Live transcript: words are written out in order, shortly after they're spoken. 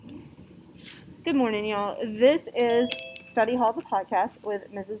Good morning, y'all. This is Study Hall, the podcast with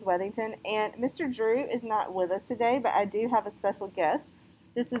Mrs. Wethington, and Mr. Drew is not with us today, but I do have a special guest.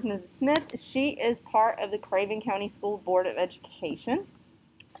 This is Mrs. Smith. She is part of the Craven County School Board of Education,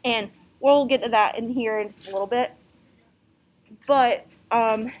 and we'll get to that in here in just a little bit. But,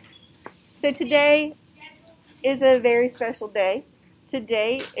 so today is a very special day.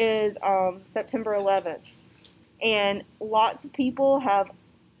 Today is September 11th, and lots of people have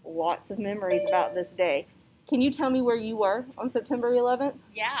lots of memories about this day. Can you tell me where you were on September 11th?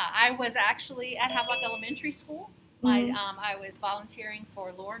 Yeah, I was actually at Havelock Elementary School. I was volunteering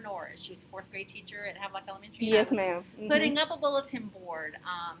for Laura Norris. She was a fourth grade teacher at Havelock Elementary. Yes, ma'am. Putting up a bulletin board.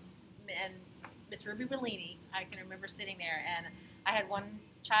 And Miss Ruby Bellini, I can remember sitting there. And I had one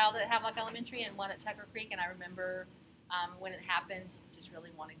child at Havelock Elementary and one at Tucker Creek. And I remember when it happened, just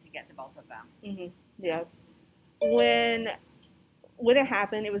really wanting to get to both of them. Mm-hmm. Yeah. When it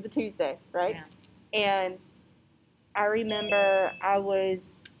happened, it was a Tuesday, right? Yeah. And I remember I was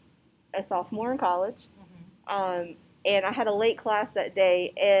a sophomore in college, and I had a late class that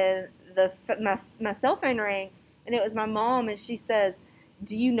day, and my cell phone rang, and it was my mom, and she says,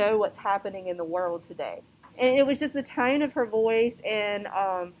 "Do you know what's happening in the world today?" And it was just the tone of her voice, and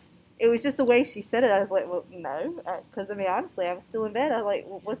it was just the way she said it. I was like, "Well, no," because honestly, I was still in bed. I was like,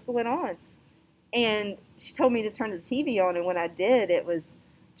 well, "What's going on?" And she told me to turn the TV on, and when I did, it was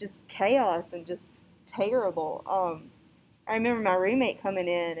just chaos and just terrible. I remember my roommate coming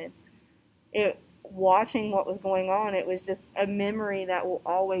in and watching what was going on. It was just a memory that will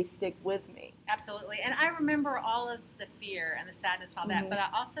always stick with me. Absolutely. And I remember all of the fear and the sadness, all that, but I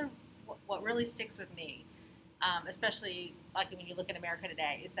also, what really sticks with me, especially like when you look at America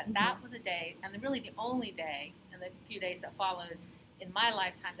today, is that that was a day, and really the only day in the few days that followed in my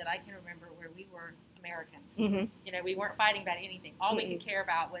lifetime that I can remember where we were Americans. You know, we weren't fighting about anything. All we could care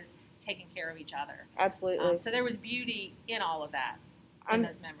about was taking care of each other. Absolutely. So there was beauty in all of that, in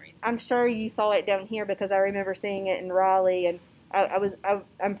those memories. I'm sure you saw it down here because I remember seeing it in Raleigh, and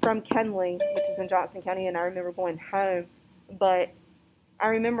I'm from Kenly, which is in Johnson County, and I remember going home, but I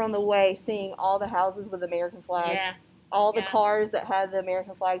remember on the way seeing all the houses with American flags, all the cars that had the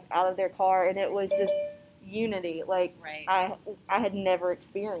American flags out of their car, and it was just unity like I had never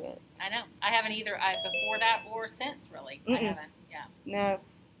experienced. I know. I haven't either before that or since, really. I haven't. Yeah. No.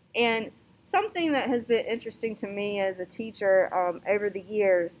 And something that has been interesting to me as a teacher over the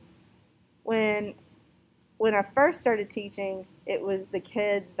years, when I first started teaching, it was the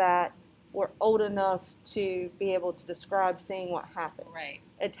kids that were old enough to be able to describe seeing what happened,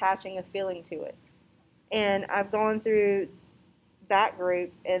 attaching a feeling to it. And I've gone through that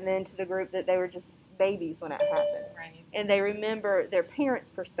group and then to the group that they were just babies when it happened. And they remember their parents'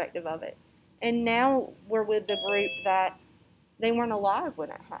 perspective of it. And now we're with the group that they weren't alive when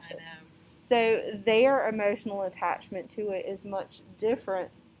it happened. I know. So their emotional attachment to it is much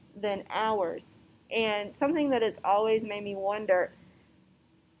different than ours. And something that has always made me wonder,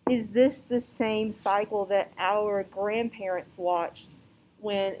 is this the same cycle that our grandparents watched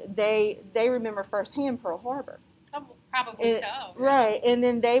when they remember firsthand Pearl Harbor? Probably so. Right. And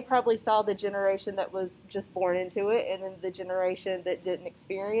then they probably saw the generation that was just born into it and then the generation that didn't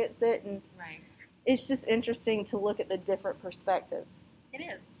experience it. And it's just interesting to look at the different perspectives. It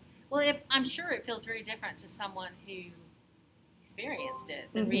is. Well, I'm sure it feels very different to someone who experienced it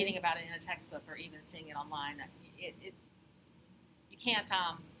than reading about it in a textbook or even seeing it online. You can't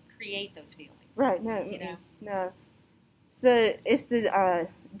create those feelings. Right. No. You know? No. It's the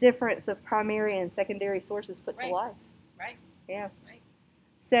difference of primary and secondary sources put to life. Right. Yeah. Right.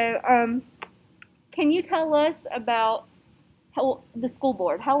 So, can you tell us about the school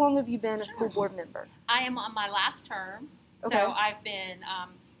board? How long have you been a school board member? I am on my last term. Okay. So I've been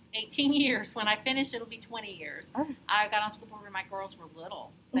 18 years. When I finish, it'll be 20 years. Oh. I got on school board when my girls were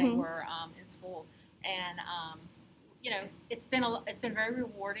little. They were in school, and you know, it's been very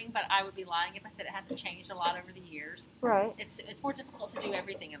rewarding. But I would be lying if I said it hasn't changed a lot over the years. Right. It's more difficult to do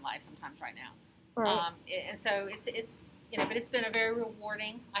everything in life sometimes right now. Right. And so it's you know, but it's been a very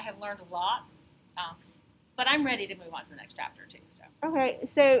rewarding. I have learned a lot. But I'm ready to move on to the next chapter too. So. Okay.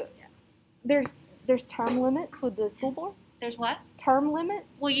 So there's term limits with the school board? There's what? Term limits?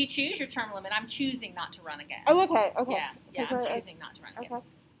 Well, you choose your term limit. I'm choosing not to run again. Oh, okay. Yeah, I'm choosing not to run again. Okay.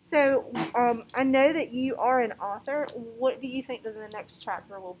 So, I know that you are an author. What do you think that the next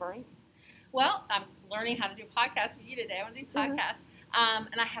chapter will bring? Well, I'm learning how to do podcasts with you today. I want to do podcasts.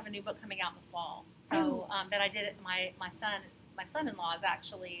 And I have a new book coming out in the fall. So, that I did it. My son-in-law is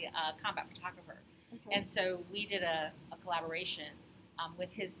actually a combat photographer. Okay. And so we did a collaboration with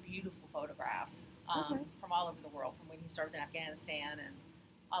his beautiful photographs from all over the world, from when he started in Afghanistan and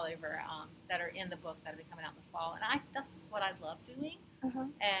all over that are in the book that will be coming out in the fall. And that's what I love doing. Uh-huh.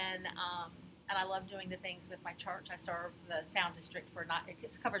 And I love doing the things with my church. I serve the sound district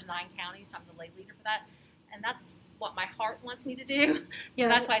it covers 9 counties. So I'm the lay leader for that, and that's what my heart wants me to do.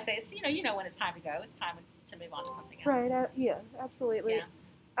 That's why I say it's you know when it's time to go. It's time to move on to something else. Right. Yeah. Absolutely.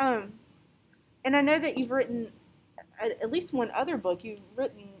 Yeah. And I know that you've written at least one other book. You've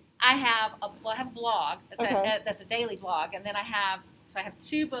written. I have a blog that's a daily blog, and then I have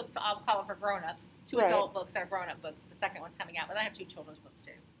 2 books. I'll call them for grown-ups. 2 adult books that are grown-up books. The second one's coming out, but I have 2 children's books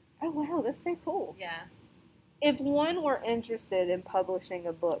too. Oh wow, that's so cool. Yeah. If one were interested in publishing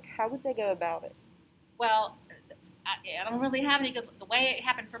a book, how would they go about it? Well, I don't really have any good. The way it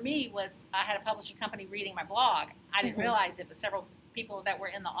happened for me was I had a publishing company reading my blog. I didn't realize it, but several people that were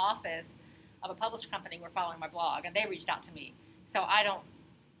in the office of a publishing company were following my blog, and they reached out to me. So I don't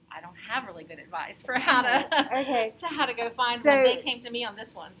have really good advice for how to go find one. They came to me on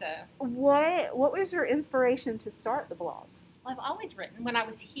this one. So what was your inspiration to start the blog? Well, I've always written. When I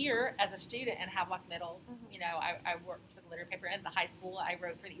was here as a student in Havelock Middle, I worked for the literary paper in the high school. I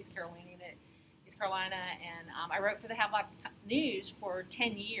wrote for the East Carolina, and I wrote for the Havelock News for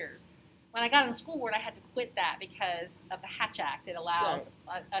 10 years. When I got on the school board, I had to quit that because of the Hatch Act. It allows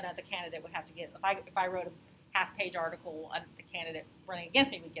another candidate would have to get, if I wrote a half-page article, the candidate running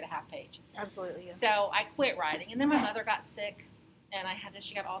against me would get a half page. Absolutely. Yeah. So I quit writing, and then my mother got sick, and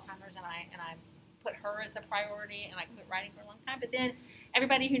she got Alzheimer's, and I put her as the priority, and I quit writing for a long time. But then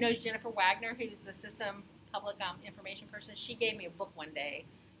everybody who knows Jennifer Wagner, who's the system public information person, she gave me a book one day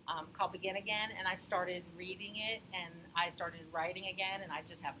called Begin Again, and I started reading it, and I started writing again, and I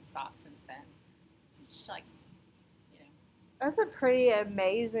just haven't stopped since then. It's just like, That's a pretty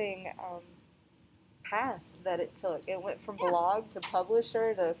amazing path that it took. It went from blog to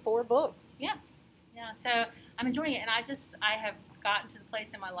publisher to 4 books. Yeah. So I'm enjoying it, and I have gotten to the place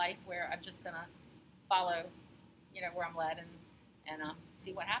in my life where I'm just gonna follow, where I'm led, and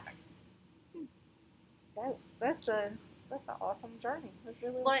see what happens. That's an awesome journey. That's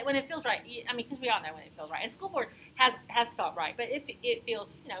really when it feels right. Because we all know when it feels right. And school board has felt right, but if it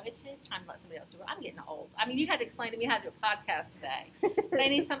feels, it's time to let somebody else do it. I'm getting old. You had to explain to me how to do a podcast today. They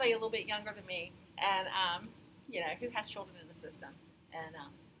need somebody a little bit younger than me, and who has children in the system, and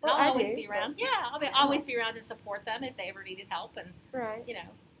I'll always be around. Yeah, I'll always be around to support them if they ever needed help, and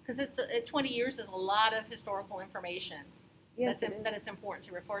because 20 years is a lot of historical information that it's important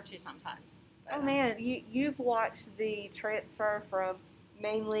to refer to sometimes. But, man, you've watched the transfer from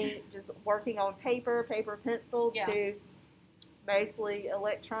mainly just working on paper, pencil, to mostly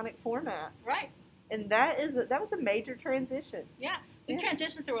electronic format. Right. And that was a major transition. Yeah. We've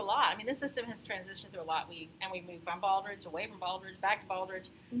transitioned through a lot. This system has transitioned through a lot. We moved from Baldrige, away from Baldrige, back to Baldrige.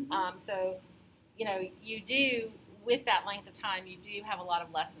 Mm-hmm. So, you do, with that length of time, you do have a lot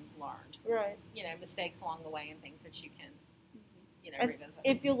of lessons learned. Right. Mistakes along the way and things that you can, revisit.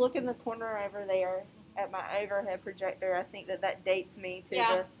 If you look in the corner over there at my overhead projector, I think that dates me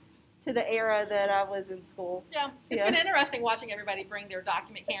to the era that I was in school. Yeah. It's been interesting watching everybody bring their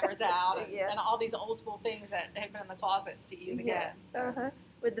document cameras out and all these old school things that have been in the closets to use again. So.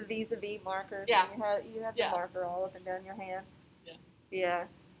 With the vis-a-vis markers. Yeah. You have the marker all up and down your hand. Yeah. Yeah.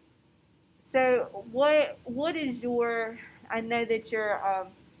 So what is your, I know that you're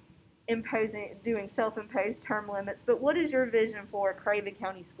doing self-imposed term limits, but what is your vision for Craven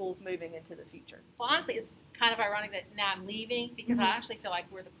County schools moving into the future? Well, honestly, it's kind of ironic that now I'm leaving because I actually feel like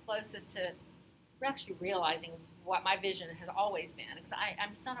we're the closest to actually realizing what my vision has always been. Because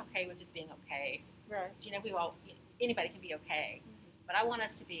I'm just not okay with just being okay. Right. Anybody can be okay, but I want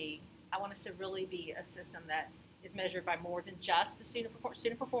us to really be a system that is measured by more than just the student performance.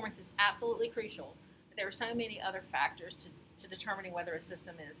 Student performance is absolutely crucial, but there are so many other factors to determining whether a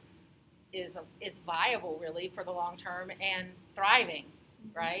system is viable really for the long term and thriving,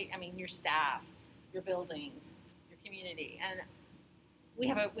 right? Your staff, your buildings, your community, and we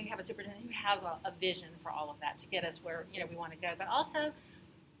have a superintendent who has a vision for all of that to get us where we want to go. But also,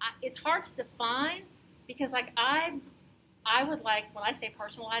 it's hard to define because I would like, when I say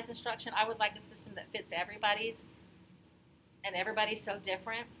personalized instruction, I would like a system that fits everybody's, and everybody's so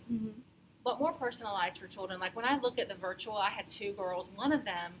different, but more personalized for children. Like when I look at the virtual, I had 2 girls. One of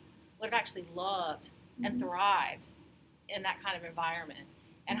them would have actually loved and thrived in that kind of environment.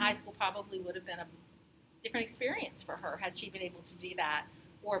 And high school probably would have been a different experience for her had she been able to do that,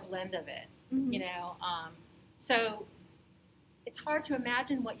 or a blend of it, So it's hard to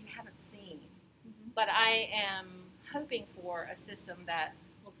imagine what you haven't seen. But I am hoping for a system that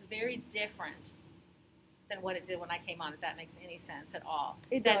looks very different than what it did when I came on, if that makes any sense at all.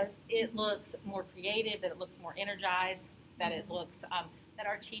 It does. It looks more creative, that it looks more energized, that it looks, that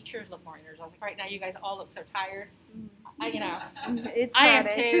our teachers look more energetic. Right now, you guys all look so tired. It's I am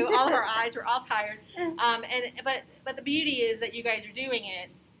Friday. too. All of our eyes are all tired. But the beauty is that you guys are doing it.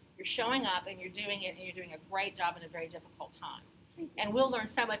 You're showing up and you're doing it, and you're doing a great job in a very difficult time. And we'll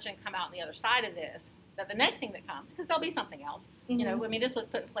learn so much and come out on the other side of this. That the next thing that comes, because there'll be something else. This was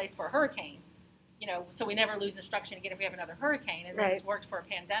put in place for a hurricane. So we never lose instruction again if we have another hurricane, and then it's worked for a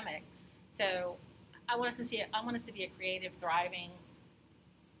pandemic. So I want us to be a creative, thriving,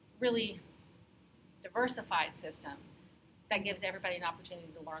 really diversified system that gives everybody an opportunity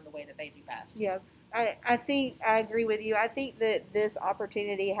to learn the way that they do best. Yeah, I think I agree with you. I think that this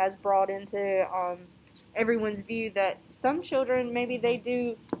opportunity has brought into everyone's view that some children, maybe they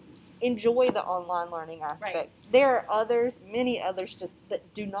do enjoy the online learning aspect. Right. There are others, many others, just that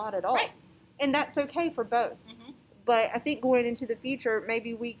do not at all. Right. And that's okay for both. Mm-hmm. But I think going into the future,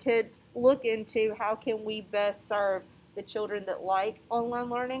 maybe we could look into how can we best serve the children that like online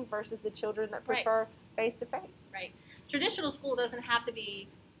learning versus the children that prefer face-to-face. Right. Traditional school doesn't have to be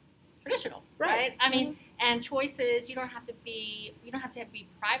traditional, Right? right? I mean, and choices, you don't have to be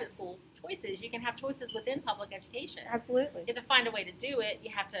private school choices. You can have choices within public education. Absolutely. You have to find a way to do it. You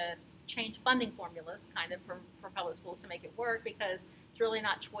have to change funding formulas kind of for public schools to make it work, because it's really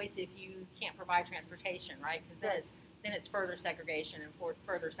not choice if you can't provide transportation, right? Because then it's further segregation and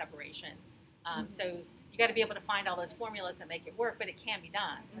further separation. So you got to be able to find all those formulas that make it work, but it can be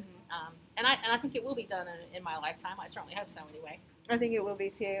done. And I think it will be done in my lifetime. I certainly hope so anyway. I think it will be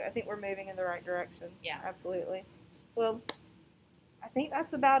too. I think we're moving in the right direction. Yeah. Absolutely. Well, I think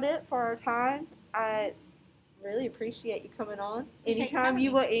that's about it for our time. I really appreciate you coming on. Anytime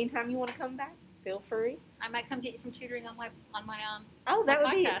you want to come back, feel free. I might come get you some tutoring on my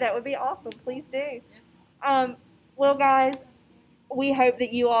that would be awesome. Please do. Yes. Well, guys, we hope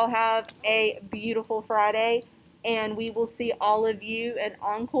that you all have a beautiful Friday, and we will see all of you at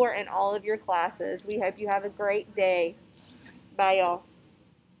Encore and all of your classes. We hope you have a great day. Bye, y'all.